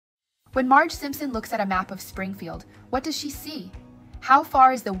When Marge Simpson looks at a map of Springfield, what does she see? How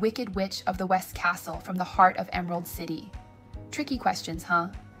far is the Wicked Witch of the West Castle from the heart of Emerald City? Tricky questions, huh?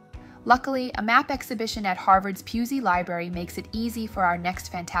 Luckily, a map exhibition at Harvard's Pusey Library makes it easy for our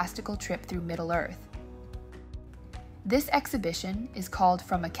next fantastical trip through Middle-earth. This exhibition is called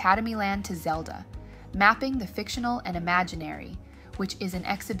From Academieland to Zelda, Mapping the Fictional and Imaginary, which is an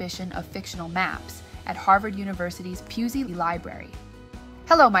exhibition of fictional maps at Harvard University's Pusey Library.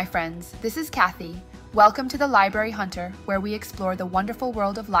 Hello, my friends. This is Kathy. Welcome to the Library Hunter, where we explore the wonderful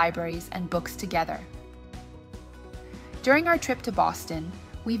world of libraries and books together. During our trip to Boston,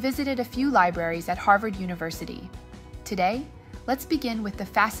 we visited a few libraries at Harvard University. Today, let's begin with the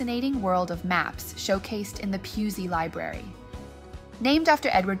fascinating world of maps showcased in the Pusey Library. Named after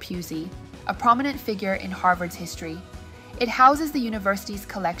Edward Pusey, a prominent figure in Harvard's history, it houses the university's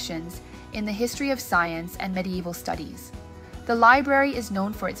collections in the history of science and medieval studies. The library is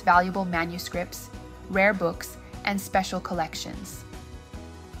known for its valuable manuscripts, rare books, and special collections.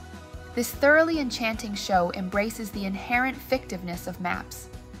 This thoroughly enchanting show embraces the inherent fictiveness of maps.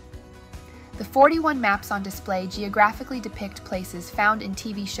 The 41 maps on display geographically depict places found in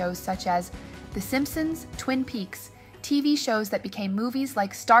TV shows such as The Simpsons, Twin Peaks, TV shows that became movies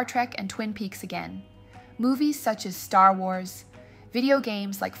like Star Trek and Twin Peaks again, movies such as Star Wars, video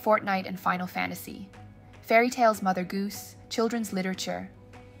games like Fortnite and Final Fantasy, fairy tales Mother Goose, children's literature,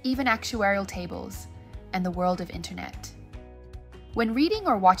 even actuarial tables, and the world of internet. When reading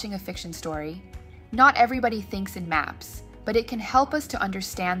or watching a fiction story, not everybody thinks in maps, but it can help us to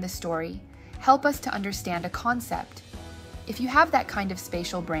understand the story, help us to understand a concept. If you have that kind of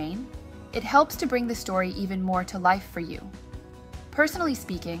spatial brain, it helps to bring the story even more to life for you. Personally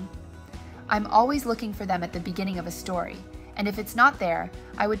speaking, I'm always looking for them at the beginning of a story, and if it's not there,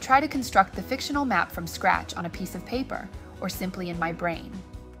 I would try to construct the fictional map from scratch on a piece of paper, or simply in my brain.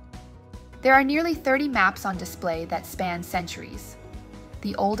 There are nearly 30 maps on display that span centuries.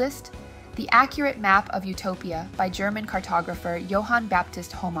 The oldest, the accurate map of Utopia by German cartographer Johann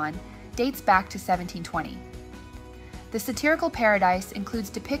Baptist Hohmann, dates back to 1720. The satirical paradise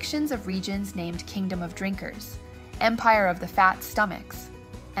includes depictions of regions named Kingdom of Drinkers, Empire of the Fat Stomachs,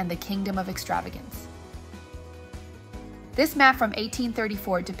 and the Kingdom of Extravagance. This map from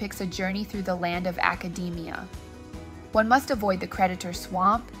 1834 depicts a journey through the land of Academia. One must avoid the creditor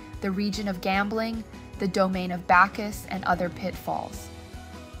swamp, the region of gambling, the domain of Bacchus, and other pitfalls.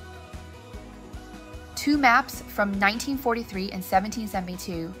 Two maps from 1943 and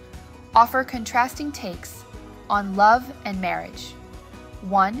 1772 offer contrasting takes on love and marriage.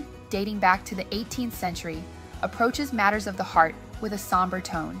 One, dating back to the 18th century, approaches matters of the heart with a somber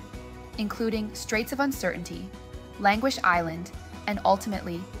tone, including Straits of Uncertainty, Languish Island, and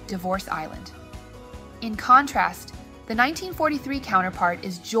ultimately Divorce Island. In contrast, the 1943 counterpart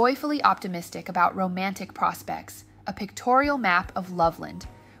is joyfully optimistic about romantic prospects, a pictorial map of Loveland,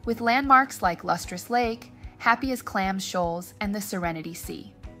 with landmarks like Lustrous Lake, Happy as Clams Shoals, and the Serenity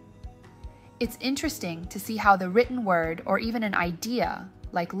Sea. It's interesting to see how the written word, or even an idea,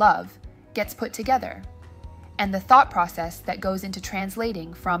 like love, gets put together, and the thought process that goes into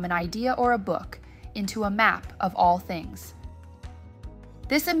translating from an idea or a book into a map of all things.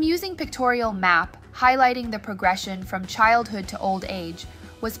 This amusing pictorial map, highlighting the progression from childhood to old age,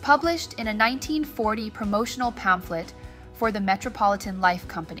 was published in a 1940 promotional pamphlet for the Metropolitan Life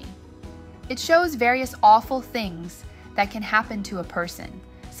Company. It shows various awful things that can happen to a person,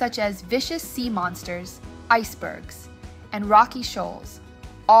 such as vicious sea monsters, icebergs, and rocky shoals,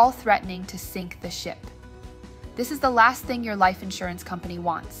 all threatening to sink the ship. This is the last thing your life insurance company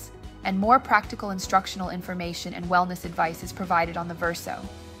wants, and more practical instructional information and wellness advice is provided on the verso.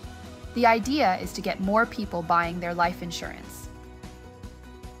 The idea is to get more people buying their life insurance.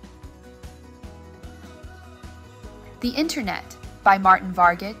 The Internet by Martin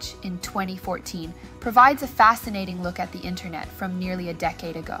Vargich in 2014 provides a fascinating look at the internet from nearly a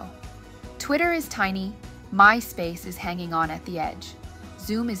decade ago. Twitter is tiny, MySpace is hanging on at the edge,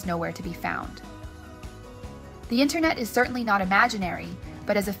 Zoom is nowhere to be found. The internet is certainly not imaginary,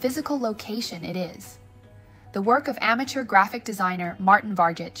 but as a physical location it is. The work of amateur graphic designer Martin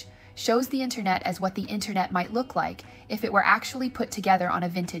Vargich shows the internet as what the internet might look like if it were actually put together on a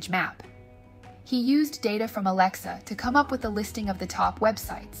vintage map. He used data from Alexa to come up with a listing of the top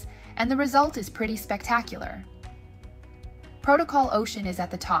websites, and the result is pretty spectacular. Protocol Ocean is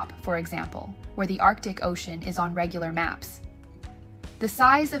at the top, for example, where the Arctic Ocean is on regular maps. The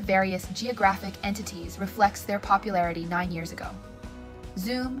size of various geographic entities reflects their popularity 9 years ago.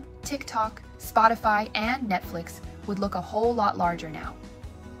 Zoom, TikTok, Spotify, and Netflix would look a whole lot larger now.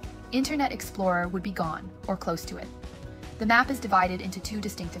 Internet Explorer would be gone, or close to it. The map is divided into two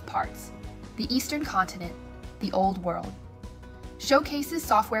distinctive parts: the Eastern Continent, the Old World. Showcases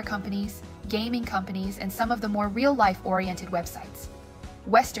software companies, gaming companies, and some of the more real-life oriented websites.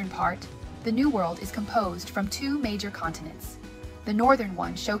 Western part, the New World, is composed from two major continents. The northern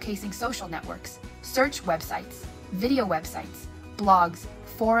one showcasing social networks, search websites, video websites, blogs,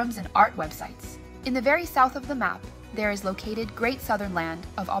 forums, and art websites. In the very south of the map, there is located Great Southern Land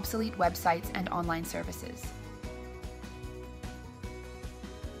of obsolete websites and online services.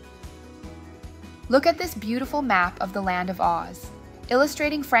 Look at this beautiful map of the Land of Oz,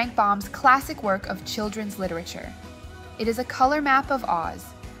 illustrating Frank Baum's classic work of children's literature. It is a color map of Oz,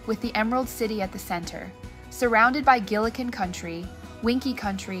 with the Emerald City at the center, surrounded by Gillikin Country, Winky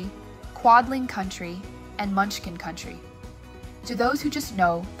Country, Quadling Country, and Munchkin Country. To those who just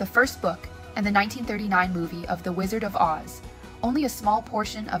know the first book and the 1939 movie of The Wizard of Oz, only a small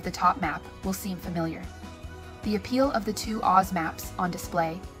portion of the top map will seem familiar. The appeal of the two Oz maps on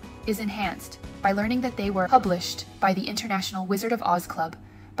display is enhanced by learning that they were published by the International Wizard of Oz Club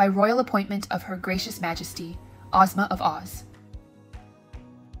by royal appointment of Her Gracious Majesty, Ozma of Oz.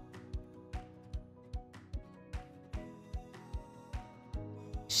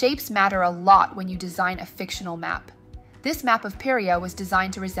 Shapes matter a lot when you design a fictional map. This map of Pyria was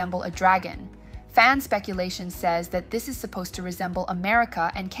designed to resemble a dragon. Fan speculation says that this is supposed to resemble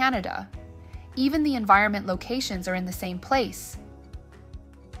America and Canada. Even the environment locations are in the same place.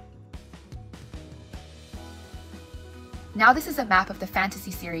 Now this is a map of the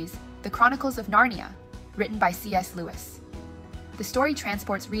fantasy series, The Chronicles of Narnia, written by C.S. Lewis. The story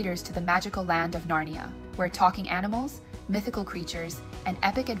transports readers to the magical land of Narnia, where talking animals, mythical creatures, and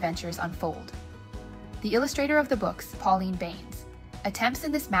epic adventures unfold. The illustrator of the books, Pauline Baynes, attempts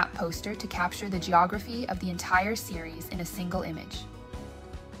in this map poster to capture the geography of the entire series in a single image.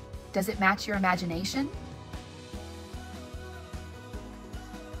 Does it match your imagination?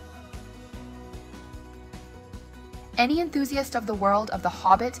 Any enthusiast of the world of The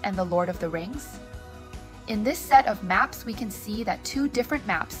Hobbit and The Lord of the Rings? In this set of maps, we can see that two different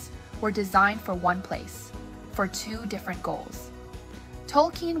maps were designed for one place, for two different goals.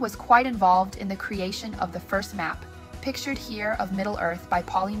 Tolkien was quite involved in the creation of the first map, pictured here of Middle-earth by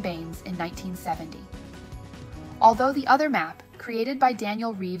Pauline Baynes in 1970. Although the other map, created by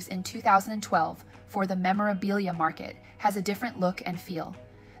Daniel Reeves in 2012 for the memorabilia market, has a different look and feel,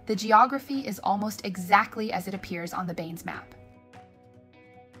 the geography is almost exactly as it appears on the Baynes map.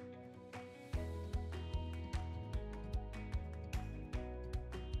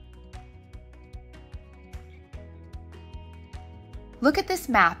 Look at this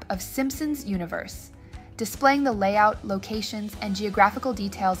map of Simpsons universe, displaying the layout, locations, and geographical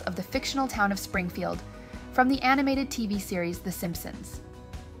details of the fictional town of Springfield from the animated TV series The Simpsons.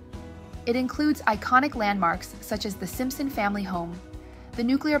 It includes iconic landmarks such as the Simpson family home, the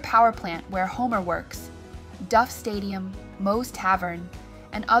nuclear power plant where Homer works, Duff Stadium, Moe's Tavern,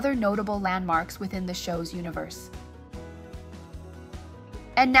 and other notable landmarks within the show's universe.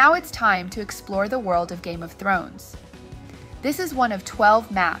 And now it's time to explore the world of Game of Thrones. This is one of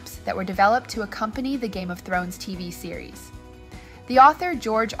 12 maps that were developed to accompany the Game of Thrones TV series. The author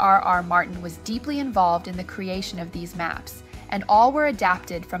George R.R. Martin was deeply involved in the creation of these maps, and all were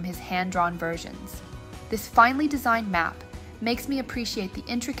adapted from his hand-drawn versions. This finely designed map makes me appreciate the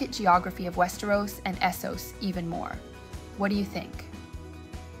intricate geography of Westeros and Essos even more. What do you think?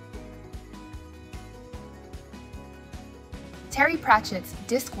 Terry Pratchett's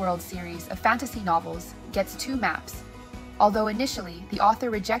Discworld series of fantasy novels gets two maps, although initially the author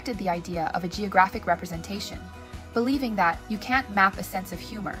rejected the idea of a geographic representation, believing that you can't map a sense of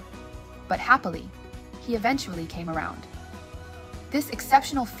humor. But happily, he eventually came around. This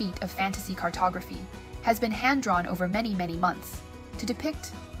exceptional feat of fantasy cartography has been hand-drawn over many, many months to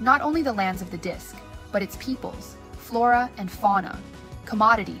depict not only the lands of the disc, but its peoples, flora and fauna,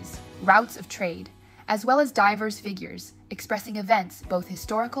 commodities, routes of trade, as well as diverse figures expressing events both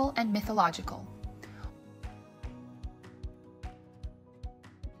historical and mythological.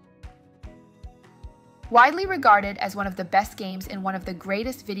 Widely regarded as one of the best games in one of the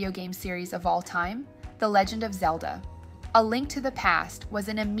greatest video game series of all time, The Legend of Zelda: A Link to the Past was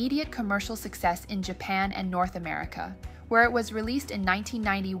an immediate commercial success in Japan and North America, where it was released in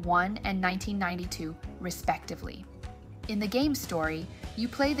 1991 and 1992, respectively. In the game's story, you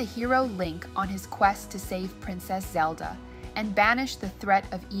play the hero Link on his quest to save Princess Zelda and banish the threat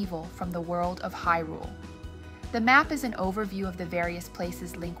of evil from the world of Hyrule. The map is an overview of the various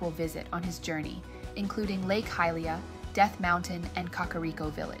places Link will visit on his journey, including Lake Hylia, Death Mountain, and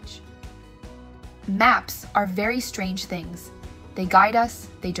Kakariko Village. Maps are very strange things. They guide us,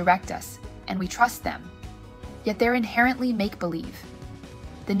 they direct us, and we trust them. yet they're inherently make-believe.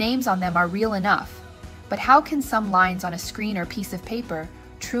 The names on them are real enough, but how can some lines on a screen or piece of paper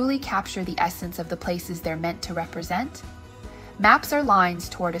truly capture the essence of the places they're meant to represent? Maps are lines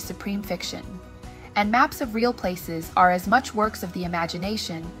toward a supreme fiction, and maps of real places are as much works of the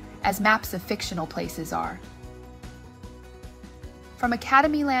imagination as maps of fictional places are. From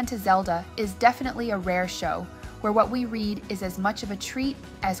Academieland to Zelda is definitely a rare show where what we read is as much of a treat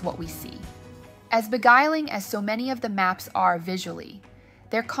as what we see. As beguiling as so many of the maps are visually,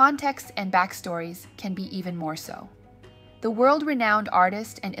 their context and backstories can be even more so. The world-renowned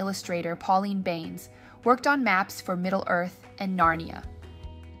artist and illustrator Pauline Baynes worked on maps for Middle-earth and Narnia.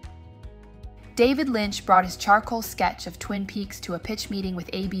 David Lynch brought his charcoal sketch of Twin Peaks to a pitch meeting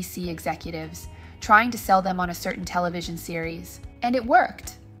with ABC executives, trying to sell them on a certain television series, and it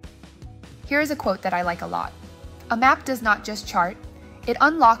worked. Here is a quote that I like a lot. "A map does not just chart, it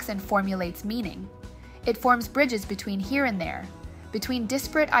unlocks and formulates meaning. It forms bridges between here and there, between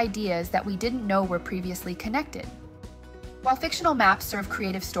disparate ideas that we didn't know were previously connected." While fictional maps serve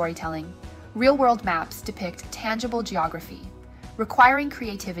creative storytelling, real-world maps depict tangible geography, requiring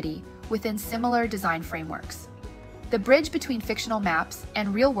creativity within similar design frameworks. The bridge between fictional maps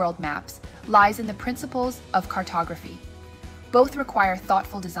and real-world maps lies in the principles of cartography. Both require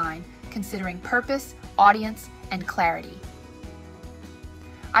thoughtful design, considering purpose, audience, and clarity.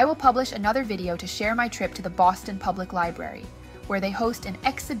 I will publish another video to share my trip to the Boston Public Library, where they host an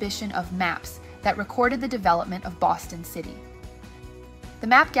exhibition of maps that recorded the development of Boston City. The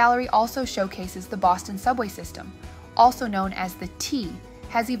map gallery also showcases the Boston subway system, also known as the T,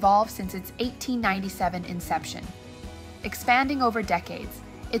 has evolved since its 1897 inception. Expanding over decades,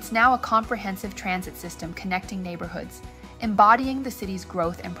 it's now a comprehensive transit system connecting neighborhoods, embodying the city's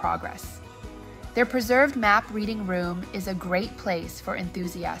growth and progress. Their preserved map reading room is a great place for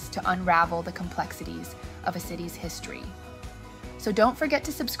enthusiasts to unravel the complexities of a city's history. So don't forget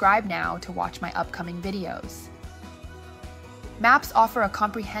to subscribe now to watch my upcoming videos. Maps offer a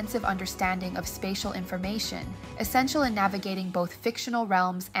comprehensive understanding of spatial information, essential in navigating both fictional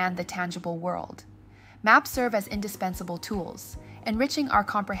realms and the tangible world. Maps serve as indispensable tools, enriching our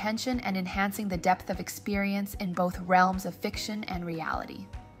comprehension and enhancing the depth of experience in both realms of fiction and reality.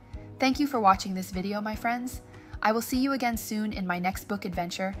 Thank you for watching this video, my friends. I will see you again soon in my next book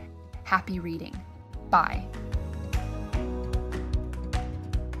adventure. Happy reading. Bye.